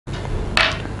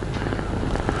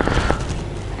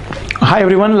Hi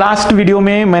everyone, last video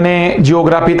में मैंने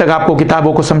geography तक आपको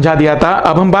किताबों को समझा दिया था।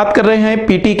 अब हम बात कर रहे हैं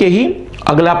पीटी के ही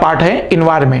अगला पार्ट है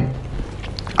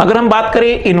इन्वायरमेंट। अगर हम बात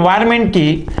करें इन्वायरमेंट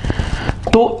की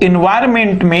तो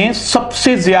इन्वायरमेंट में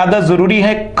सबसे ज्यादा जरूरी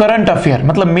है करंट अफेयर।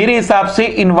 मतलब मेरे हिसाब से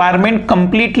इन्वायरमेंट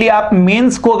कंप्लीटली आप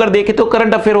मेंस को अगर देखें तो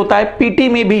करंट अफेयर होता है, पीटी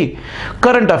में भी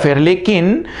करंट अफेयर।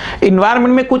 लेकिन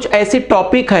इन्वायरमेंट में कुछ ऐसे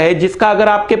टॉपिक है जिसका अगर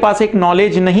आपके पास एक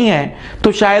नॉलेज नहीं है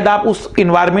तो शायद आप उस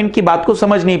इन्वायरमेंट की बात को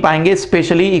समझ नहीं पाएंगे।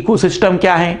 स्पेशली इकोसिस्टम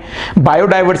क्या है,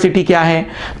 बायोडाइवर्सिटी क्या है।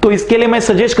 तो इसके लिए मैं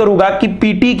सजेस्ट करूंगा कि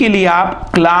पीटी के लिए आप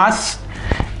क्लास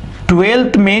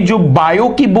 12th में जो बायो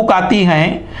की बुक आती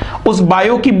है उस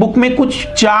बायो की बुक में कुछ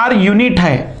 4 यूनिट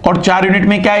है और 4 यूनिट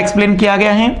में क्या एक्सप्लेन किया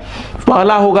गया है।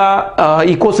 पहला होगा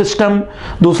इकोसिस्टम,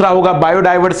 दूसरा होगा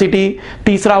बायोडाइवर्सिटी,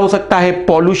 तीसरा हो सकता है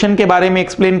पॉल्यूशन के बारे में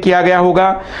एक्सप्लेन किया गया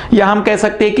होगा, या हम कह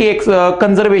सकते हैं कि एक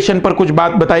कंजर्वेशन पर कुछ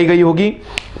बात बताई गई होगी।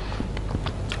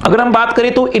 अगर हम बात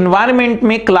करें तो इन्वायरमेंट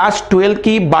में क्लास 12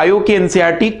 की बायो की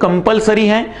एनसीईआरटी कंपलसरी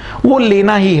है, वो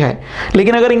लेना ही है।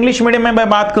 लेकिन अगर इंग्लिश मीडियम में मैं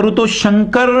बात करूं तो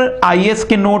शंकर आईएएस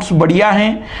के नोट्स बढ़िया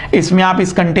हैं, इसमें आप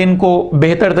इस कंटेंट को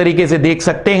बेहतर तरीके से देख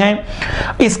सकते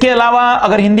हैं। इसके अलावा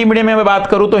अगर हिंदी मीडियम में मैं बात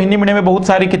करूं तो हिंदी मीडियम में बहुत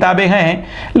सारी किताबें हैं,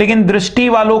 लेकिन दृष्टि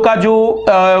वालों का जो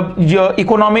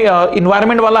इकोनॉमी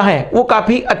इन्वायरमेंट वाला है वो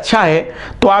काफी अच्छा है,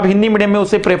 तो आप हिंदी मीडियम में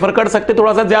उसे प्रेफर कर सकते।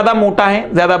 थोड़ा सा ज्यादा मोटा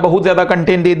है, बहुत ज्यादा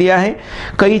कंटेंट दे दिया है,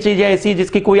 कई चीजें ऐसी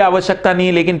जिसकी कोई आवश्यकता नहीं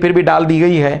है लेकिन फिर भी डाल दी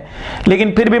गई है।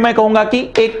 लेकिन फिर भी मैं कहूंगा कि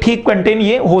एक ठीक कंटेंट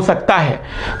ये हो सकता है,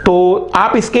 तो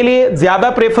आप इसके लिए ज्यादा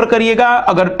प्रेफर करिएगा।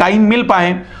 अगर टाइम मिल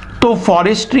पाए तो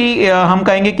फॉरेस्ट्री, हम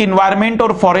कहेंगे कि इन्वायरमेंट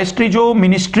और फॉरेस्ट्री जो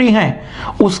मिनिस्ट्री है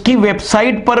उसकी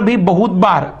वेबसाइट पर भी बहुत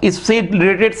बार इससे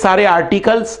रिलेटेड सारे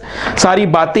आर्टिकल्स, सारी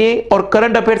बातें और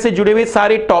करंट अफेयर से जुड़े हुए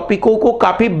सारे टॉपिकों को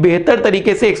काफी बेहतर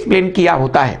तरीके से एक्सप्लेन किया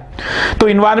होता है। तो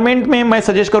इन्वायरमेंट में मैं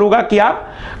सजेस्ट करूंगा कि आप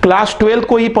क्लास 12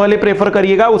 को ही पहले प्रेफर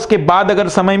करिएगा, उसके बाद अगर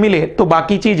समय मिले तो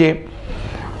बाकी चीजें।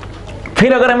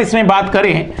 फिर अगर हम इसमें बात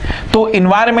करें तो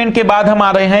इन्वायरमेंट के बाद हम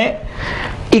आ रहे हैं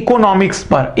इकोनॉमिक्स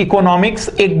पर। इकोनॉमिक्स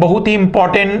एक बहुत ही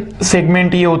इंपॉर्टेंट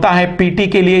सेगमेंट ये होता है, पीटी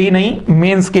के लिए ही नहीं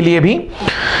मेंस के लिए भी।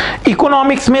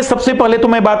 इकोनॉमिक्स में सबसे पहले तो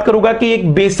मैं बात करूंगा कि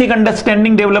एक बेसिक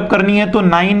अंडरस्टैंडिंग डेवलप करनी है तो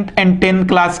 9th and 10th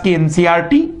क्लास की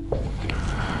एनसीईआरटी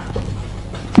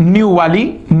न्यू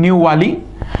वाली,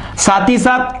 साथ ही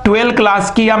साथ 12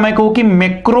 क्लास की, या मैं कहूं कि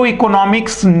मैक्रो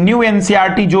इकोनॉमिक्स न्यू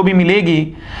एनसीईआरटी जो भी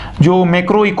मिलेगी, जो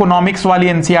मैक्रो इकोनॉमिक्स वाली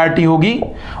एनसीईआरटी होगी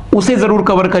उसे जरूर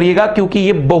कवर करिएगा, क्योंकि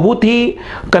ये बहुत ही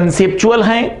कंसेप्चुअल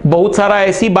है। बहुत सारा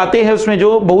ऐसी बातें हैं उसमें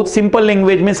जो बहुत सिंपल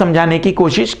लैंग्वेज में समझाने की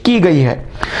कोशिश की गई है।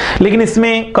 लेकिन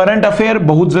इसमें करंट अफेयर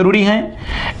बहुत जरूरी है।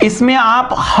 इसमें आप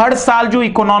हर साल जो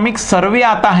इकोनॉमिक सर्वे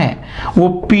आता है वो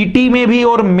पीटी में भी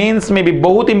और मेंस में भी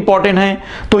बहुत इंपॉर्टेंट है,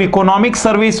 तो इकोनॉमिक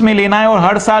सर्वे इसमें लेना है। और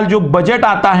हर साल जो बजट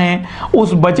आता है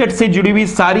उस बजट से जुड़ी हुई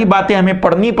सारी बातें हमें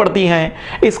पढ़नी पड़ती हैं।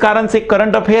 इस कारण से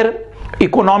current affair,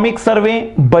 economic survey,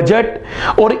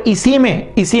 budget और इसी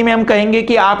में हम कहेंगे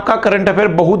कि आपका करंट अफेयर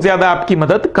बहुत ज्यादा आपकी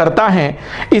मदद करता है,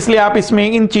 इसलिए आप इसमें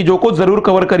इन चीजों को जरूर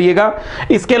कवर करिएगा।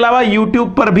 इसके अलावा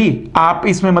यूट्यूब पर भी आप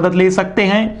इसमें मदद ले सकते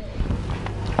हैं,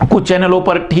 कुछ चैनलों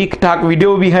पर ठीक ठाक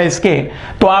वीडियो भी है इसके,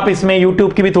 तो आप इसमें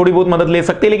YouTube की भी थोड़ी बहुत मदद ले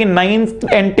सकते हैं। लेकिन 9th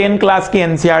and 10th क्लास की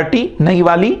एनसीईआरटी नई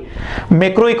वाली,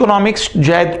 मैक्रो इकोनॉमिक्स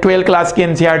शायद 12 क्लास की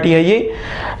एनसीईआरटी है ये,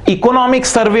 इकोनॉमिक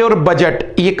सर्वे और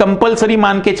बजट ये कंपलसरी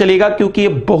मान के चलेगा, क्योंकि ये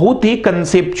बहुत ही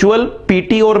कंसेप्चुअल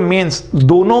पीटी और मेंस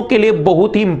दोनों के लिए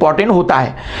बहुत ही इंपॉर्टेंट होता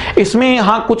है। इसमें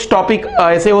हाँ कुछ टॉपिक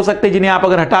ऐसे हो सकते हैं जिन्हें आप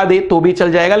अगर हटा दे तो भी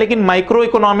चल जाएगा, लेकिन माइक्रो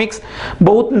इकोनॉमिक्स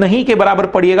बहुत नहीं के बराबर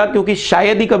पड़िएगा, क्योंकि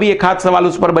शायद ही कभी एक आध सवाल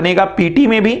उस पर बनेगा पीटी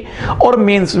में भी और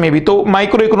मेंस में भी। तो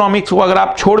माइक्रो इकोनॉमिक्स को अगर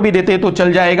आप छोड़ भी देते तो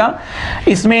चल जाएगा।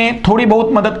 इसमें थोड़ी बहुत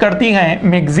मदद करती है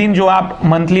मैगजीन जो आप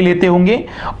मंथली लेते होंगे,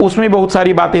 उसमें बहुत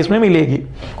सारी बातें इसमें मिलेगी।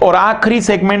 और आखिरी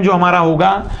सेगमेंट जो हमारा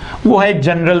होगा वो है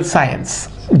जनरल साइंस।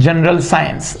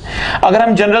 अगर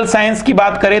हम जनरल साइंस की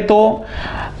बात करें तो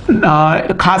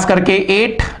खास करके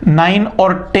 8, 9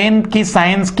 और 10 की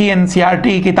साइंस की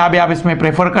एनसीईआरटी किताबें आप इसमें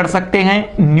प्रेफर कर सकते हैं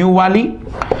न्यू वाली।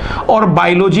 और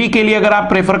बायोलॉजी के लिए अगर आप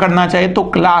प्रेफर करना चाहें तो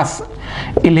क्लास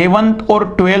 11th और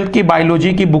 12th की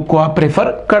बायोलॉजी की बुक को आप प्रेफर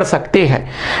कर सकते हैं।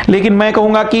 लेकिन मैं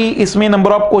कहूंगा कि इसमें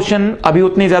नंबर ऑफ क्वेश्चन अभी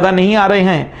उतने ज्यादा नहीं आ रहे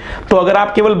हैं, तो अगर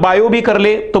आप केवल बायो भी कर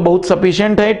ले तो बहुत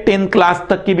सफिशिएंट है। 10th क्लास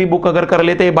तक की भी बुक अगर कर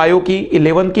लेते हैं बायो की,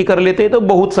 11th की कर लेते हैं तो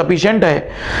बहुत सफिशिएंट है।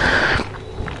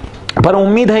 पर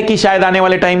उम्मीद है कि शायद आने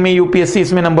वाले टाइम में यूपीएससी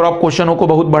इसमें नंबर ऑफ क्वेश्चनों को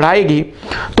बहुत बढ़ाएगी।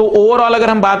 तो ओवरऑल अगर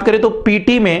हम बात करें तो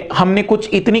पीटी में हमने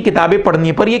कुछ इतनी किताबें पढ़नी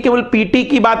है, पर ये केवल पीटी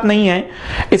की बात नहीं है,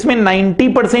 इसमें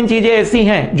 90% चीजें ऐसी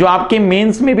हैं जो आपके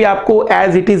मेंस में भी आपको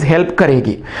एज इट इज हेल्प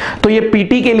करेगी। तो ये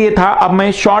पीटी के लिए था। अब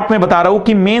मैं शॉर्ट में बता रहा हूं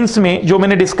कि मेंस में जो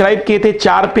मैंने डिस्क्राइब किए थे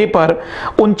 4 पेपर,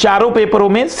 उन चारों पेपरों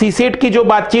में सीसेट की जो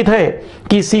बातचीत है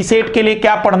कि सीसेट के लिए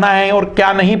क्या पढ़ना है और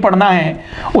क्या नहीं पढ़ना है,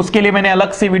 उसके लिए मैंने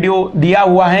अलग से वीडियो दिया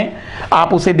हुआ है,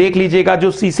 आप उसे देख लीजिएगा।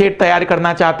 जो सीसेट तैयार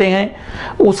करना चाहते हैं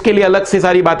उसके लिए अलग से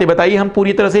सारी बातें बताई। हम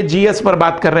पूरी तरह से जीएस पर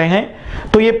बात कर रहे हैं।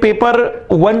 तो ये पेपर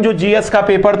 1 जो जीएस का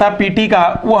पेपर था पीटी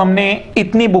का, वो हमने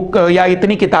इतनी बुक या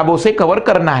इतनी किताबों से कवर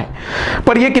करना है,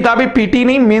 पर ये किताबें पीटी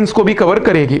नहीं मेंस को भी कवर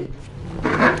करेगी।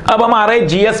 अब हम आ रहे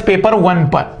जीएस पेपर 1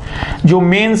 पर। जो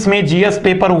मेंस में जीएस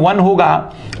पेपर 1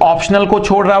 होगा, ऑप्शनल को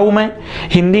छोड़ रहा हूं मैं,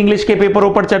 हिंदी इंग्लिश के पेपरों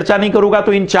पर चर्चा नहीं करूंगा,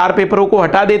 तो इन 4 पेपरों को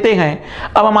हटा देते हैं।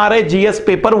 अब हम आ रहे जीएस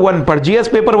पेपर 1 पर। जीएस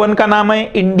पेपर 1 का नाम है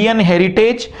Indian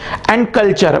heritage and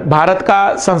culture, Bharat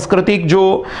का सांस्कृतिक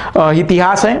जो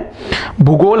इतिहास है,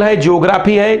 भूगोल है,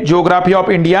 ज्योग्राफी है, ज्योग्राफी ऑफ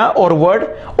इंडिया और वर्ल्ड,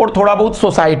 और थोड़ा बहुत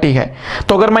सोसाइटी है।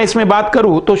 तो अगर मैं इसमें बात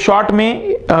करूं तो शॉर्ट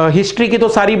में हिस्ट्री की तो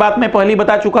सारी बात मैं पहले ही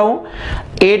बता चुका हूं।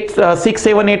 6,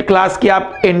 7, 8 क्लास की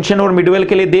आप एंशिएंट और मिडवेल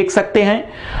के लिए देख सकते हैं।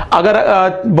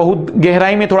 अगर बहुत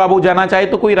गहराई में थोड़ा बहुत जाना चाहे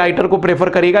तो कोई राइटर को प्रेफर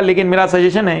करेगा, लेकिन मेरा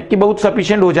सजेशन है कि बहुत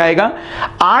सफिशिएंट हो जाएगा।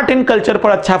 आर्ट एंड कल्चर पर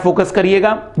अच्छा फोकस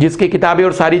करिएगा, जिसकी किताबें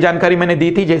और सारी जानकारी मैंने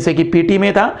दी थी, जैसे कि पीटी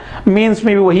में था, मेंस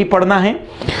में भी वही पढ़ना है।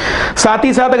 साथ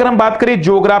ही साथ अगर हम बात करें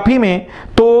ज्योग्राफी में,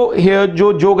 तो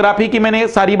जो ज्योग्राफी की मैंने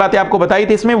सारी बातें आपको बताई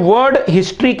थी, इसमें वर्ल्ड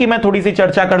हिस्ट्री की मैं थोड़ी सी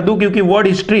चर्चा कर दूं, क्योंकि वर्ल्ड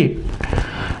हिस्ट्री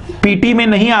पीटी में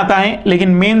नहीं आता है लेकिन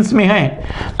मेंस में है।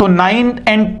 तो 9th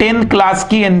and 10th क्लास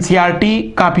की एनसीईआरटी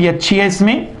काफी अच्छी है।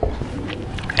 इसमें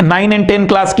 9 and 10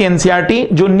 क्लास की एनसीईआरटी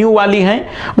जो न्यू वाली है,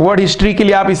 वर्ल्ड हिस्ट्री के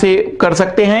लिए आप इसे कर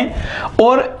सकते हैं।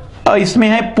 और इसमें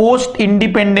है पोस्ट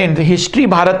इंडिपेंडेंट हिस्ट्री,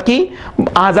 भारत की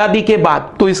आजादी के बाद,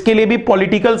 तो इसके लिए भी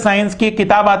पॉलिटिकल साइंस की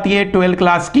किताब आती है 12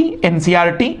 क्लास की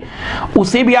एनसीईआरटी,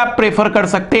 उसे भी आप प्रेफर कर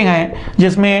सकते हैं,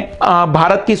 जिसमें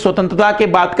भारत की स्वतंत्रता के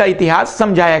बाद का इतिहास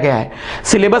समझाया गया है।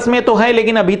 सिलेबस में तो है,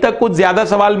 लेकिन अभी तक कुछ ज्यादा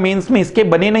सवाल मेंस में इसके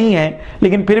बने नहीं है,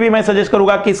 लेकिन फिर भी मैं सजेस्ट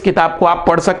करूंगा कि इस किताब को आप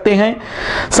पढ़ सकते हैं।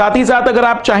 साथ ही साथ अगर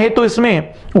आप चाहे तो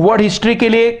इसमें वर्ल्ड हिस्ट्री के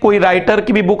लिए कोई राइटर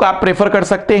की भी बुक आप प्रेफर कर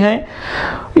सकते हैं।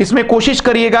 इसमें कोशिश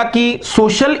करिएगा कि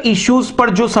सोशल इश्यूज पर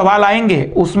जो सवाल आएंगे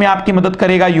उसमें आपकी मदद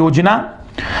करेगा योजना,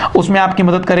 उसमें आपकी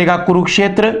मदद करेगा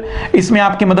कुरुक्षेत्र, इसमें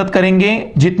आपकी मदद करेंगे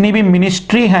जितनी भी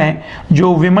मिनिस्ट्री हैं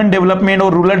जो विमेन डेवलपमेंट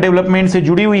और रूरल डेवलपमेंट से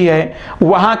जुड़ी हुई है,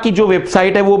 वहां की जो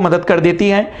वेबसाइट है वो मदद कर देती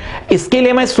है। इसके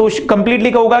लिए मैं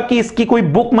कंप्लीटली कहूंगा कि इसकी कोई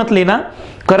बुक मत लेना,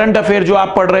 करंट अफेयर जो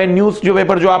आप पढ़ रहे हैं, न्यूज जो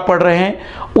पेपर जो आप पढ़ रहे हैं,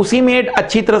 उसी में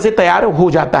अच्छी तरह से तैयार हो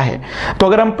जाता है। तो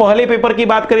अगर हम पहले पेपर की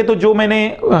बात करें तो जो मैंने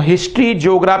हिस्ट्री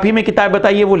ज्योग्राफी में किताब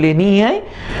बताई है वो लेनी ही है।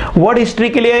 वर्ल्ड हिस्ट्री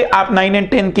के लिए आप 9 and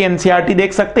 10 की एनसीईआरटी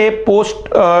देख सकते हैं। पोस्ट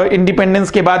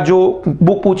इंडिपेंडेंस के बाद जो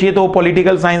बुक पूछी है तो वो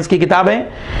पॉलिटिकल साइंस की किताब है।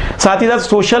 साथ ही साथ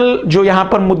सोशल जो यहां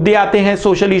पर मुद्दे आते हैं,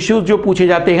 सोशल इश्यूज जो पूछे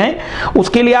जाते हैं,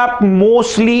 उसके लिए आप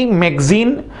मोस्टली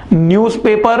मैगजीन,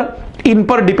 न्यूज़पेपर, इन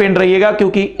पर डिपेंड रहिएगा,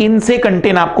 क्योंकि इनसे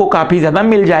कंटेंट आपको काफी ज्यादा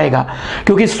मिल जाएगा।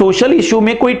 क्योंकि सोशल इशू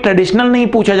में कोई ट्रेडिशनल नहीं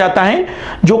पूछा जाता है,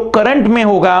 जो करंट में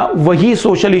होगा वही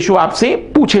सोशल इशू आपसे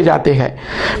पूछे जाते हैं।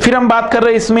 फिर हम बात कर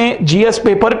रहे हैं इसमें जीएस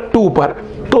पेपर 2 पर।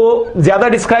 तो ज्यादा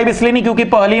डिस्क्राइब इसलिए नहीं क्योंकि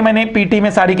पहले ही मैंने पीटी में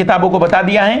सारी किताबों को बता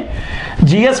दिया है।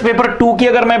 जीएस पेपर 2 की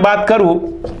अगर मैं बात करूं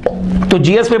तो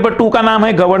जीएस पेपर 2 का नाम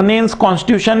है governance,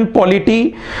 constitution,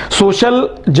 polity, social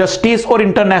justice और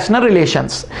इंटरनेशनल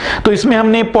रिलेशंस। तो इसमें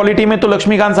हमने पॉलिटी में तो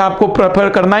लक्ष्मीकांत साहब को प्रेफर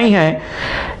करना ही है।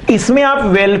 इसमें आप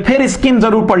वेलफेयर स्कीम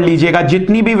जरूर पढ़ लीजिएगा,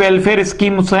 जितनी भी वेलफेयर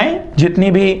स्कीम्स हैं,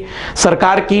 जितनी भी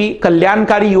सरकार की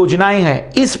कल्याणकारी योजनाएं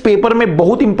हैं, इस पेपर में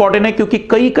बहुत इंपॉर्टेंट है, क्योंकि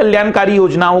कई कल्याणकारी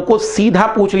योजनाओं को सीधा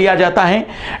पूछ लिया जाता है,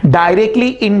 डायरेक्टली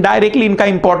इनडायरेक्टली इनका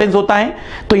इंपॉर्टेंस होता है।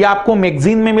 तो ये आपको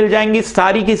मैगजीन में मिल जाएंगी,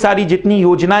 सारी की सारी जितनी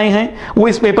योजनाएं हैं वो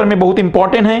इस पेपर में बहुत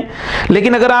इंपॉर्टेंट है।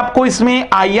 लेकिन अगर आपको इसमें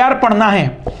आईआर पढ़ना है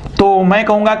तो मैं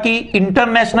कहूंगा कि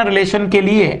इंटरनेशनल रिलेशन के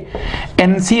लिए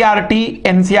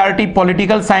एनसीईआरटी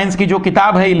पॉलिटिकल साइंस की जो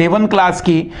किताब है 11 क्लास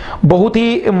की, बहुत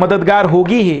ही मददगार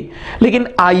होगी ही। लेकिन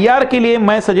आईआर के लिए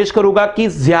मैं सजेस्ट करूंगा कि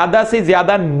ज्यादा से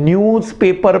ज्यादा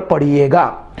न्यूज़पेपर पढ़िएगा,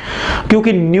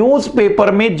 क्योंकि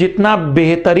न्यूज़पेपर में जितना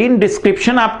बेहतरीन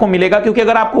डिस्क्रिप्शन आपको मिलेगा, क्योंकि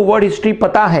अगर आपको वर्ल्ड हिस्ट्री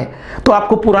पता है तो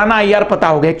आपको पुराना आईआर पता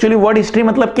होगा। एक्चुअली वर्ल्ड हिस्ट्री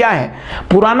मतलब क्या है?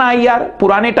 पुराना आईआर,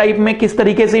 पुराने टाइप में किस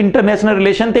तरीके से इंटरनेशनल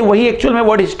रिलेशन थे, वही एक्चुअल में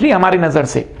वर्ल्ड हिस्ट्री हमारी नजर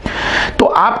से। तो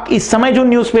आप इस समय जो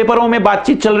न्यूज़पेपरों में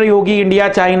बातचीत चल रही होगी, India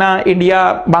China, India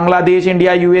Bangladesh,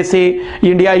 India USA,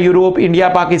 India Europe, India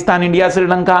Pakistan, India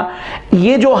Sri Lanka,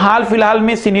 ये जो हाल फिलहाल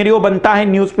में सिनेरियो बनता है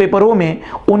न्यूज़पेपरों में,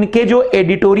 उनके जो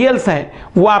एडिटोरियल्स हैं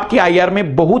वो आपके आईआर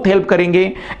में बहुत हेल्प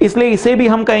करेंगे। इसलिए इसे भी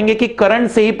हम कहेंगे कि करंट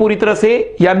से ही पूरी तरह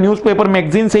से या न्यूज़पेपर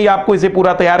मैगजीन से ही आपको इसे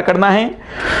पूरा तैयार करना है।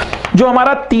 जो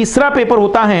हमारा तीसरा पेपर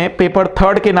होता है, पेपर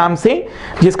थर्ड के नाम से,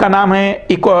 जिसका नाम है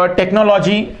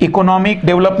technology, economic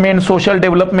development, social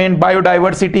development,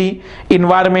 biodiversity,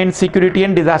 environment, security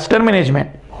and disaster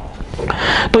management.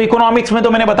 तो इकोनॉमिक्स में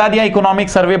तो मैंने बता दिया, इकोनॉमिक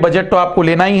सर्वे बजट तो आपको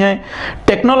लेना ही है।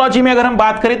 टेक्नोलॉजी में अगर हम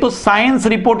बात करें तो साइंस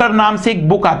रिपोर्टर नाम से एक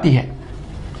बुक आती है।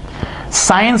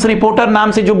 साइंस रिपोर्टर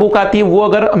नाम से जो बुक आती है, वो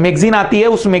अगर मैगजीन आती है,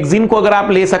 उस मैगजीन को अगर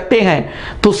आप ले सकते हैं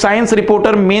तो साइंस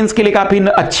रिपोर्टर मेंस के लिए काफी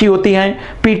अच्छी होती है।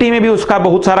 पीटी में भी उसका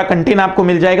बहुत सारा कंटेंट आपको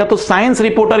मिल जाएगा, तो साइंस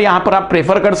रिपोर्टर यहां पर आप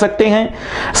प्रेफर कर सकते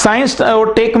हैं। साइंस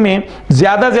और टेक में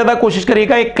ज्यादा से ज्यादा कोशिश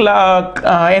करिएगा। एक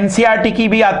एनसीईआरटी की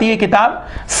भी आती है किताब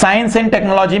साइंस एंड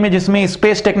टेक्नोलॉजी में, जिसमें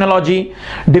स्पेस टेक्नोलॉजी,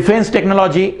 डिफेंस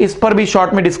टेक्नोलॉजी, इस पर भी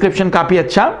शॉर्ट में डिस्क्रिप्शन काफी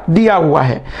अच्छा दिया हुआ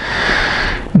है।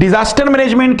 डिजास्टर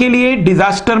मैनेजमेंट के लिए,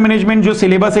 डिजास्टर मैनेजमेंट जो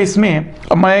सिलेबस है, इसमें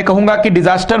मैं कहूंगा कि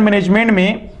डिजास्टर मैनेजमेंट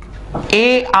में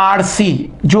एआरसी,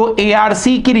 जो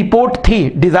एआरसी की रिपोर्ट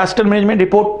थी, डिजास्टर मैनेजमेंट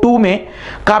रिपोर्ट 2 में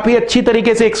काफी अच्छी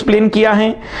तरीके से एक्सप्लेन किया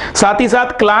है। साथ ही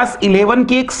साथ क्लास 11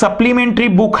 की एक सप्लीमेंट्री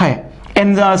बुक है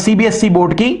सीबीएसई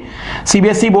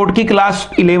बोर्ड की क्लास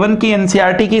 11 की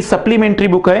एनसीईआरटी की सप्लीमेंट्री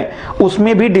बुक है,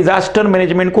 उसमें भी डिजास्टर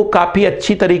मैनेजमेंट को काफी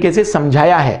अच्छी तरीके से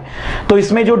समझाया है। तो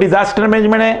इसमें जो डिजास्टर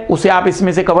मैनेजमेंट है उसे आप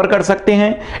इसमें से कवर कर सकते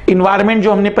हैं। इन्वायरमेंट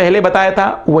जो हमने पहले बताया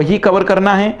था वही कवर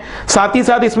करना है। साथ ही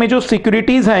साथ इसमें जो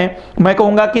सिक्योरिटीज हैं, मैं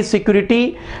कहूंगा कि सिक्योरिटी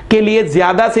के लिए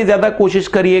ज्यादा से ज्यादा कोशिश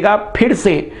करिएगा फिर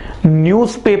से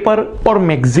न्यूज़पेपर और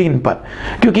मैगजीन पर,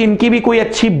 क्योंकि इनकी भी कोई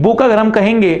अच्छी बुक अगर हम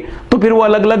कहेंगे तो फिर वो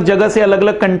अलग अलग जगह से अलग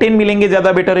अलग कंटेंट मिलेंगे।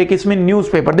 ज्यादा बेटर है कि इसमें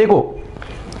न्यूज़पेपर, देखो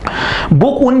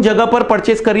बुक उन जगह पर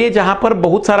परचेस करिए जहां पर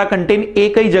बहुत सारा कंटेंट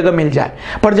एक ही जगह मिल जाए,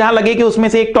 पर जहां लगे कि उसमें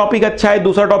से एक टॉपिक अच्छा है,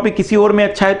 दूसरा टॉपिक किसी और में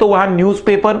अच्छा है, तो वहां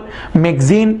न्यूज़पेपर,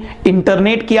 मैगजीन,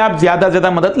 इंटरनेट की आप ज्यादा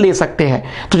ज्यादा मदद ले सकते हैं।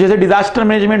 तो जैसे डिजास्टर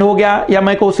मैनेजमेंट हो गया या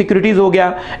मैं कहूँ सिक्योरिटीज हो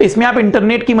गया, इसमें आप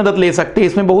इंटरनेट की मदद ले सकते हैं।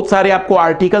 इसमें बहुत सारे आपको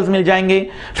आर्टिकल्स मिल जाएंगे,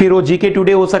 फिर वो जीके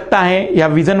टुडे हो सकता है या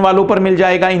विजन वालों पर मिल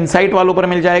जाएगा, इनसाइट वालों पर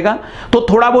मिल जाएगा। तो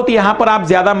थोड़ा बहुत यहां पर आप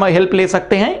ज्यादा हेल्प ले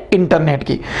सकते हैं इंटरनेट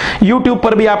की। यूट्यूब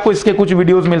पर भी आपको इसके कुछ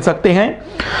वीडियोज मिल सकते हैं।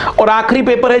 और आखिरी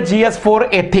पेपर है जीएस फॉर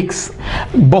एथिक्स।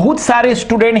 बहुत सारे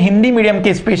स्टूडेंट हिंदी मीडियम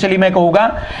के, स्पेशली मैं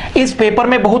कहूंगा, इस पेपर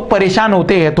में बहुत परेशान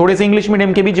होते हैं। थोड़े से इंग्लिश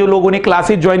मीडियम के भी जो लोगों ने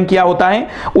क्लासेस ज्वाइन किया होता है,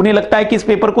 उन्हें लगता है कि इस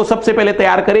पेपर को सबसे पहले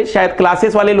तैयार करें। शायद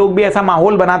क्लासेस वाले लोग भी ऐसा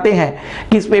माहौल बनाते हैं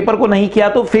कि इस पेपर को नहीं किया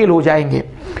तो फेल हो जाएंगे,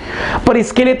 पर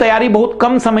इसके लिए तैयारी बहुत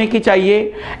कम समय की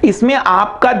चाहिए। इसमें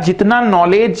आपका जितना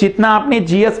नॉलेज, जितना आपने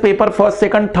GS paper first,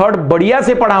 second, third बढ़िया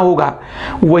से पढ़ा होगा,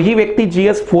 वही व्यक्ति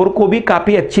जीएस 4 को भी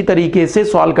काफी अच्छी तरीके से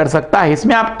सॉल्व कर सकता है।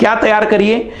 इसमें आप क्या तैयार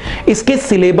करिए, इसके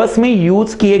सिलेबस में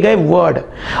यूज किए गए वर्ड,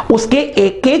 उसके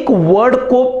एक एक वर्ड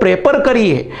को प्रेपर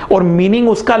करिए और मीनिंग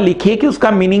उसका लिखिए कि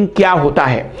उसका मीनिंग क्या होता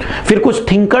है। फिर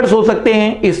कुछ थिंकर्स हो सकते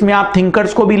हैं, इसमें आप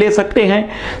थिंकर्स को भी ले सकते हैं।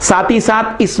 साथ ही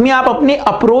साथ इसमें आप अपने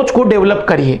अप्रोच को डेवलप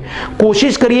करिए।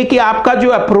 कोशिश करिए कि आपका जो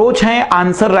अप्रोच है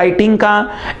आंसर राइटिंग का,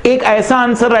 एक ऐसा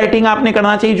आंसर राइटिंग आपने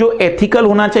करना चाहिए जो एथिकल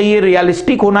होना चाहिए,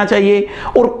 रियलिस्टिक होना चाहिए,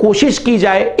 और कोशिश की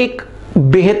जाए एक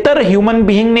बेहतर ह्यूमन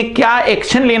बीइंग ने क्या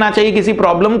एक्शन लेना चाहिए किसी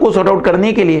प्रॉब्लम को सॉर्ट आउट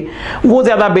करने के लिए, वो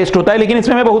ज्यादा बेस्ट होता है। लेकिन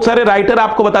इसमें मैं बहुत सारे राइटर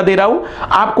आपको बता दे रहा हूं,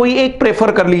 आप कोई एक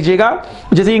प्रेफर कर लीजिएगा।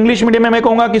 जैसे इंग्लिश मीडियम में मैं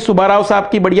कहूंगा कि सुब्बाराव साहब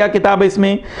की बढ़िया किताब है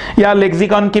इसमें, या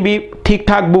लेक्सिकॉन की भी ठीक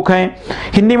ठाक बुक है।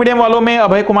 हिंदी मीडियम वालों में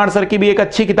अभय कुमार सर की भी एक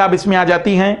अच्छी किताब इसमें आ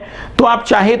जाती है। तो आप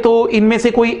चाहे तो इनमें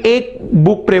से कोई एक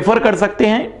बुक प्रेफर कर सकते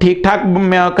हैं, ठीक ठाक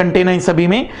कंटेंट है सभी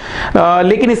में।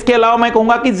 लेकिन इसके अलावा मैं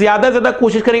कहूंगा कि ज्यादा से ज्यादा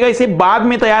कोशिश करेगा इसे बाद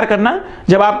में तैयार करना,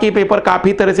 जब आपके पेपर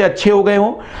काफी तरह से अच्छे हो गए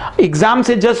हो। एग्जाम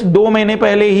से जस्ट 2 महीने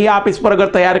पहले ही आप इस पर अगर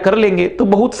तैयार कर लेंगे तो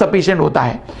बहुत सफिशिएंट होता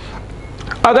है।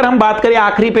 अगर हम बात करें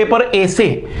आखिरी पेपर एसे,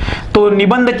 तो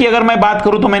निबंध की अगर मैं बात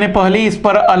करूं तो मैंने पहले ही इस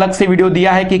पर अलग से वीडियो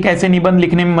दिया है कि कैसे निबंध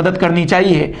लिखने में मदद करनी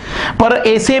चाहिए। पर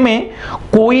एसे में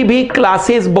कोई भी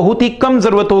क्लासेस बहुत ही कम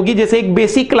जरूरत होगी। जैसे एक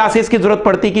बेसिक क्लासेस की जरूरत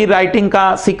पड़ती कि राइटिंग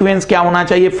का सीक्वेंस क्या होना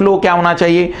चाहिए, फ्लो क्या होना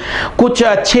चाहिए, कुछ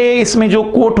अच्छे इसमें जो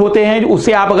कोट होते हैं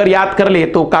उसे आप अगर याद कर ले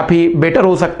तो काफी बेटर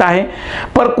हो सकता है।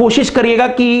 पर कोशिश करिएगा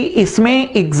कि इसमें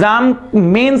एग्जाम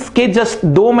मेंस के जस्ट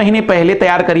 2 महीने पहले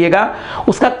तैयार करिएगा।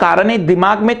 उसका कारण है दिमाग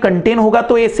में कंटेंट होगा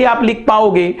तो ऐसे आप लिख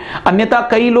पाओगे, अन्यथा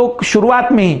कई लोग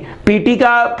शुरुआत में ही पीटी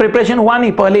का प्रिपरेशन हुआ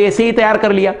नहीं, पहले ऐसे ही तैयार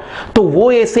कर लिया, तो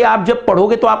वो ऐसे आप जब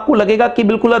पढ़ोगे तो आपको लगेगा कि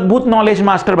बिल्कुल अद्भुत नॉलेज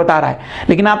मास्टर बता रहा है।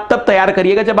 लेकिन आप तब तैयार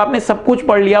करिएगा जब आपने सब कुछ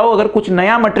पढ़ लिया हो। अगर कुछ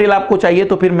नया मटेरियल आपको चाहिए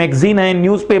तो फिर मैगजीन है,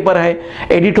 न्यूज़पेपर है,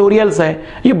 एडिटोरियल्स है,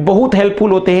 ये बहुत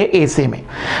हेल्पफुल होते हैं ऐसे में।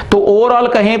 तो ओवरऑल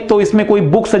कहें तो इसमें कोई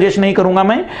बुक सजेस्ट नहीं करूंगा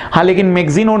मैं, हाँ, लेकिन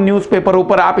मैगजीन और न्यूज़पेपरों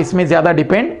पर आप इसमें ज्यादा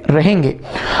डिपेंड रहेंगे।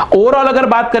 ओवरऑल अगर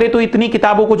बात करें तो इतनी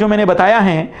किताबों को जो मैंने बताया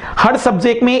है, हर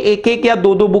सब्जेक्ट में एक एक या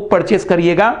दो दो बुक परचेस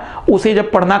करिएगा, उसे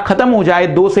जब पढ़ना खत्म हो जाए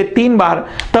 2 से 3 बार,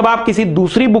 तब आप किसी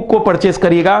दूसरी बुक को परचेस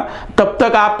करिएगा। तब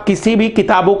तक आप किसी भी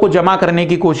किताबों को जमा करने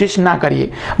की कोशिश ना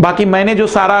करिए। बाकी मैंने जो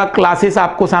सारा क्लासेस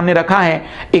आपको सामने रखा है,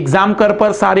 एग्जाम कर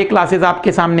पर सारे क्लासेस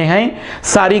आपके सामने हैं,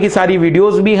 सारी की सारी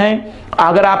वीडियोस भी हैं।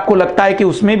 अगर आपको लगता है कि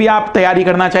उसमें भी आप तैयारी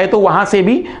करना चाहे तो वहां से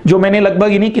भी, जो मैंने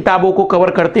लगभग इन्हीं किताबों को कवर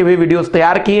करते हुए वीडियोस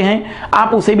तैयार किए हैं,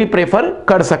 आप उसे भी प्रेफर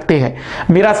कर सकते हैं।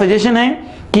 मेरा सजेशन है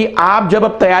कि आप जब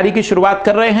अब तैयारी की शुरुआत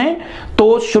कर रहे हैं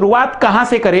तो शुरुआत कहां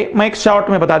से करें, मैं एक शॉर्ट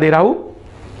में बता दे रहा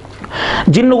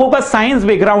हूं। जिन लोगों का साइंस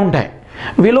बैकग्राउंड है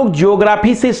वे लोग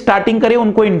ज्योग्राफी से स्टार्टिंग करें,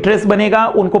 उनको इंटरेस्ट बनेगा,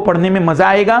 उनको पढ़ने में मजा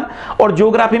आएगा। और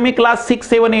ज्योग्राफी में क्लास 6,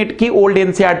 7, 8 की ओल्ड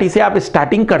एनसीईआरटी से आप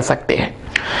स्टार्टिंग कर सकते हैं।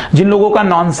 जिन लोगों का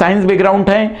नॉन साइंस बैकग्राउंड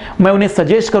है, मैं उन्हें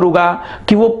सजेस्ट करूंगा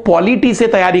कि वो पॉलिटी से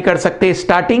तैयारी कर सकते हैं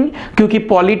स्टार्टिंग, क्योंकि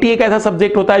पॉलिटी एक ऐसा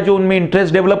सब्जेक्ट होता है जो उनमें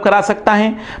इंटरेस्ट डेवलप करा सकता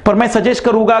है। पर मैं सजेस्ट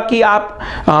करूंगा कि आप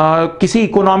किसी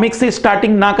इकोनॉमिक्स से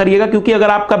स्टार्टिंग ना करिएगा, क्योंकि अगर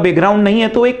आपका बैकग्राउंड नहीं है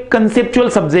तो एक कंसेप्चुअल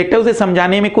सब्जेक्ट है, उसे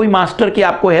समझाने में कोई मास्टर की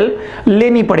आपको हेल्प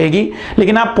लेनी पड़ेगी।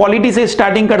 लेकिन आप पॉलिटी से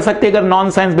स्टार्टिंग कर सकते हैं अगर नॉन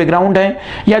साइंस बैकग्राउंड है,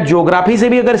 या ज्योग्राफी से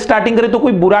भी अगर स्टार्टिंग करें तो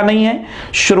कोई बुरा नहीं है।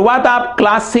 शुरुआत आप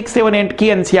क्लास 6, 7, 8 की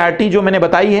एनसीईआरटी जो मैंने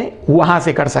बताई है वहां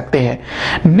से कर सकते हैं।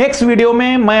 नेक्स्ट वीडियो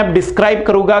में मैं अब डिस्क्राइब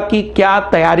करूंगा कि क्या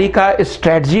तैयारी का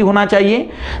स्ट्रेटजी होना चाहिए,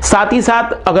 साथ ही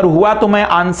साथ अगर हुआ तो मैं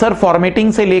आंसर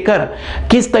फॉर्मेटिंग से लेकर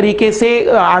किस तरीके से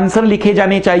आंसर लिखे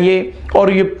जाने चाहिए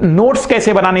और ये नोट्स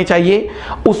कैसे बनाने चाहिए,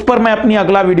 उस पर मैं अपनी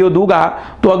अगला वीडियो दूंगा।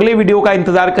 तो अगले वीडियो का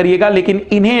इंतजार करिएगा, लेकिन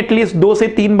इन्हें एटलीस्ट 2 से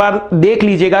 3 बार देख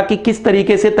लीजिएगा कि किस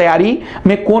तरीके से तैयारी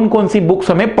में कौन कौन सी बुक्स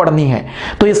हमें पढ़नी है।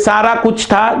 तो ये सारा कुछ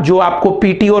था जो आपको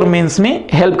पीटी और मेंस में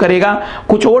हेल्प करेगा।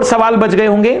 कुछ और सवाल बच गए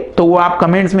होंगे तो वो आप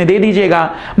कमेंट्स में दे दीजिएगा,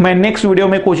 मैं नेक्स्ट वीडियो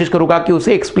में कोशिश करूंगा कि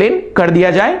उसे एक्सप्लेन कर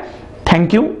दिया जाए।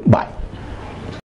 Thank you, bye.